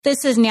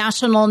This is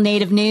National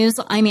Native News.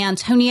 I'm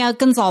Antonia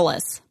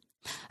Gonzalez.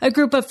 A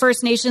group of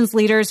First Nations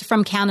leaders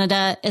from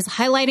Canada is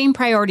highlighting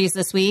priorities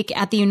this week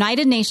at the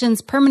United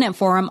Nations Permanent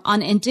Forum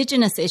on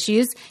Indigenous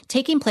Issues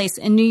taking place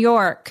in New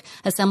York.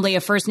 Assembly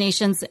of First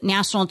Nations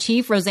National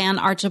Chief Roseanne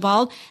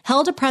Archibald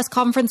held a press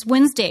conference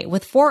Wednesday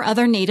with 4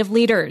 other Native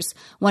leaders.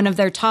 One of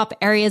their top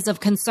areas of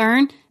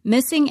concern,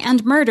 missing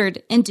and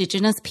murdered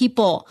Indigenous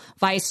people.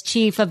 Vice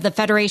Chief of the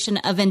Federation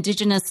of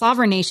Indigenous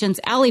Sovereign Nations,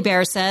 Ali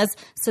Bear, says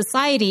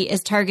society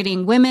is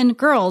targeting women,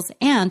 girls,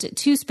 and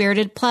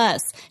Two-Spirited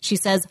Plus. She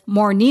says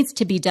more needs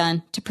to be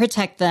done to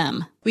protect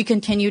them. We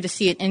continue to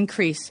see an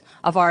increase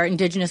of our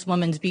Indigenous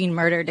women being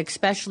murdered,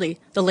 especially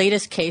the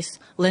latest case,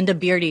 Linda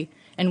Beardy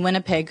in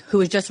Winnipeg, who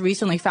was just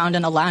recently found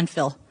in a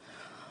landfill.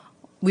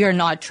 We are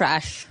not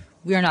trash.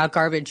 We are not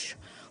garbage.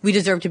 We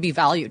deserve to be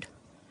valued.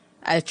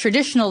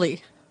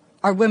 Traditionally,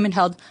 our women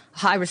held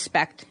high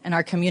respect in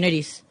our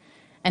communities.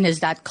 And is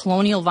that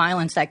colonial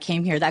violence that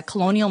came here, that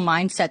colonial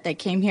mindset that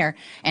came here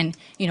and,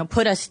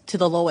 put us to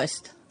the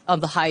lowest of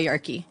the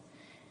hierarchy.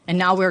 And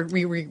now we're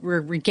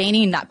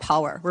regaining that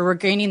power. We're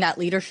regaining that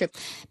leadership.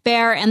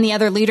 Bear and the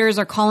other leaders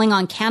are calling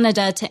on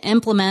Canada to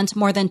implement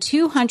more than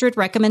 200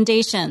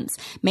 recommendations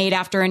made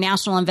after a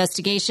national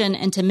investigation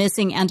into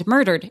missing and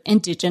murdered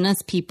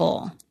Indigenous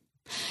people.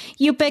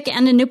 Yupik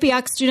and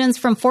Inupiaq students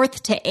from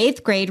 4th to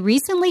 8th grade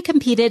recently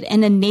competed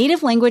in a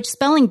native language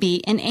spelling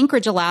bee in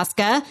Anchorage,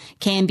 Alaska.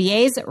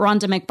 KNBA's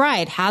Rhonda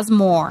McBride has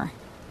more.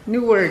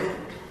 New word.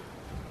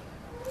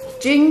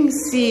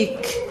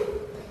 Jingsik.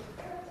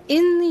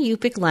 In the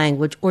Yupik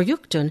language, or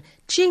Yuktun,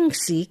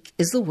 Jingsik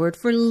is the word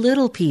for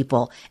little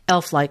people,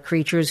 elf-like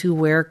creatures who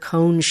wear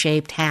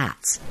cone-shaped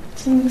hats.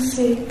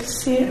 Jingsik,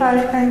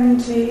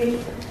 C-I-N-G-S-S-I-I-K,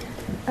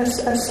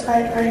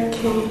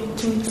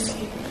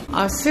 Jingsik.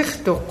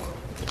 Asichtuk.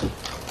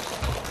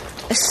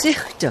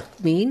 Asichtuk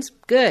means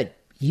good.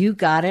 You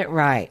got it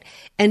right.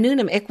 And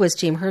Nunam Ikwa's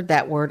team heard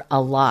that word a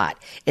lot.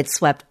 It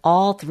swept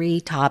all 3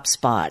 top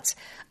spots.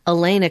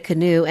 Elena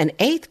Canoe, an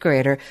 8th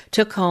grader,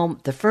 took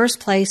home the first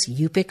place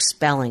Yupik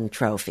spelling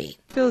trophy.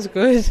 Feels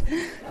good.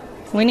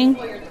 Winning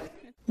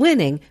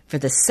for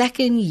the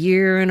 2nd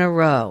year in a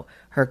row.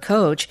 Her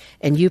coach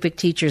and Yupik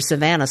teacher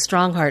Savannah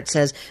Strongheart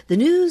says the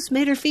news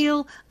made her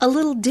feel a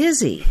little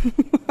dizzy.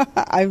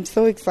 I'm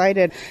so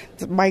excited.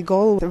 My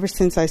goal ever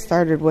since I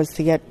started was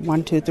to get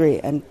 1, 2, 3,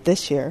 and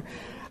this year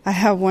I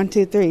have 1,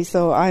 2, 3.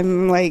 So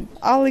I'm like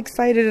all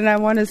excited and I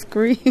want to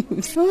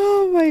scream.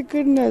 Oh my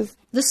goodness.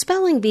 The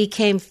spelling bee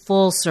came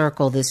full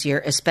circle this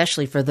year,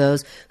 especially for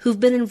those who've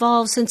been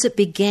involved since it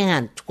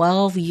began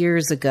 12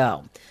 years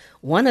ago.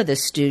 One of the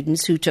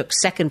students who took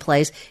 2nd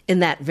place in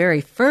that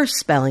very first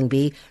spelling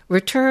bee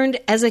returned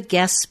as a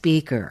guest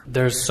speaker.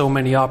 There's so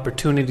many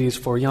opportunities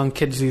for young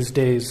kids these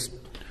days,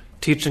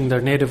 teaching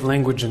their native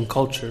language and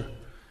culture.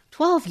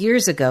 12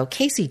 years ago,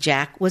 Casey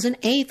Jack was an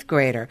 8th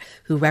grader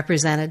who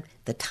represented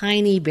the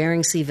tiny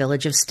Bering Sea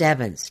village of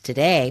Stebbins.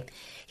 Today,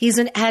 he's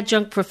an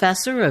adjunct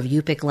professor of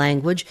Yupik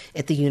language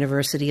at the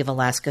University of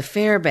Alaska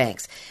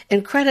Fairbanks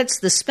and credits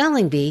the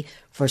spelling bee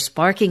for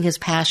sparking his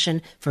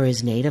passion for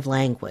his native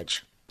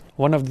language.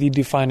 One of the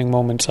defining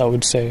moments, I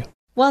would say.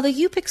 While the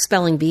Yupik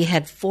spelling bee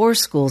had 4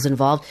 schools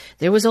involved,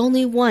 there was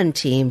only one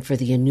team for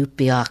the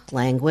Inupiaq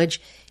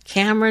language.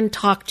 Cameron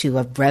Toktu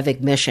of Brevik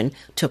Mission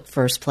took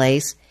first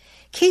place.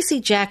 Casey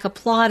Jack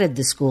applauded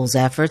the school's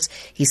efforts.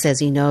 He says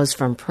he knows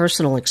from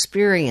personal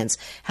experience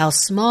how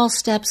small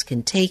steps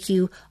can take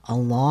you a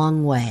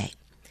long way.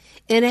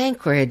 In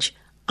Anchorage,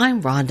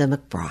 I'm Rhonda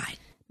McBride.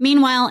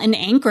 Meanwhile, in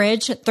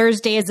Anchorage,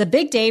 Thursday is a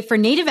big day for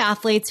Native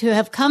athletes who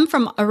have come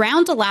from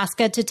around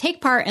Alaska to take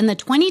part in the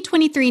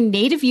 2023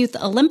 Native Youth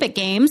Olympic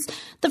Games.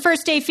 The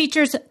first day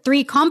features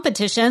 3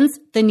 competitions,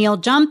 the kneel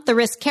jump, the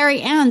wrist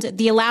carry, and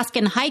the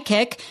Alaskan high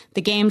kick.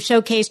 The games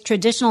showcase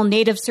traditional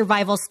Native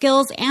survival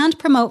skills and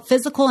promote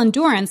physical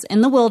endurance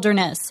in the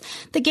wilderness.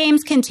 The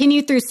games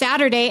continue through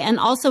Saturday and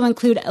also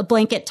include a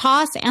blanket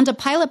toss and a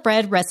pilot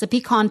bread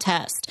recipe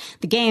contest.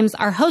 The games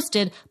are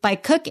hosted by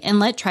Cook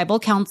Inlet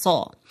Tribal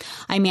Council.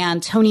 I'm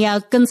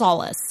Antonia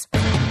Gonzalez.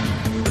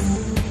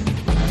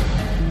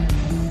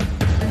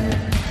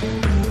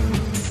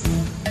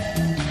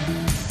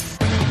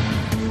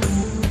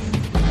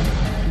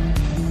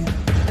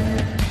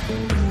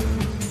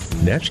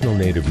 National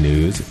Native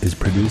News is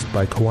produced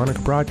by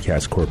Koahnic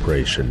Broadcast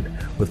Corporation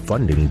with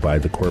funding by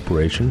the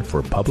Corporation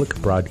for Public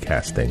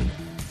Broadcasting.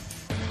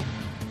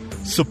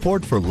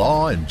 Support for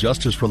law and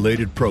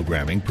justice-related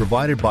programming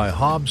provided by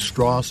Hobbs,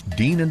 Strauss,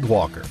 Dean &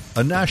 Walker,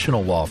 a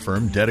national law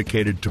firm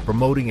dedicated to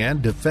promoting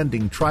and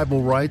defending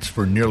tribal rights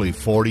for nearly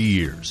 40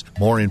 years.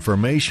 More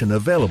information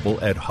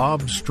available at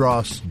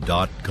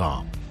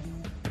hobbsstrauss.com.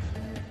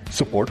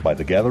 Support by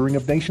the Gathering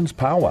of Nations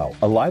Powwow,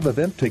 a live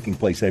event taking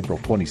place April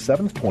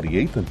 27th,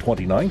 28th, and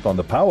 29th on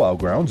the Powwow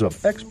grounds of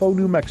Expo,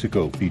 New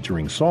Mexico,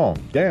 featuring song,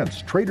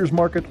 dance, traders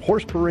market,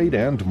 horse parade,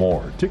 and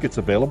more. Tickets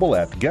available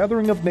at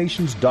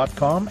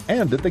gatheringofnations.com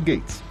and at the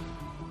gates.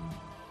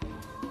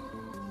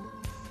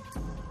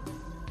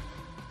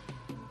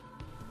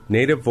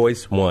 Native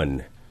Voice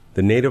One,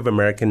 the Native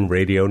American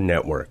Radio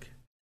Network.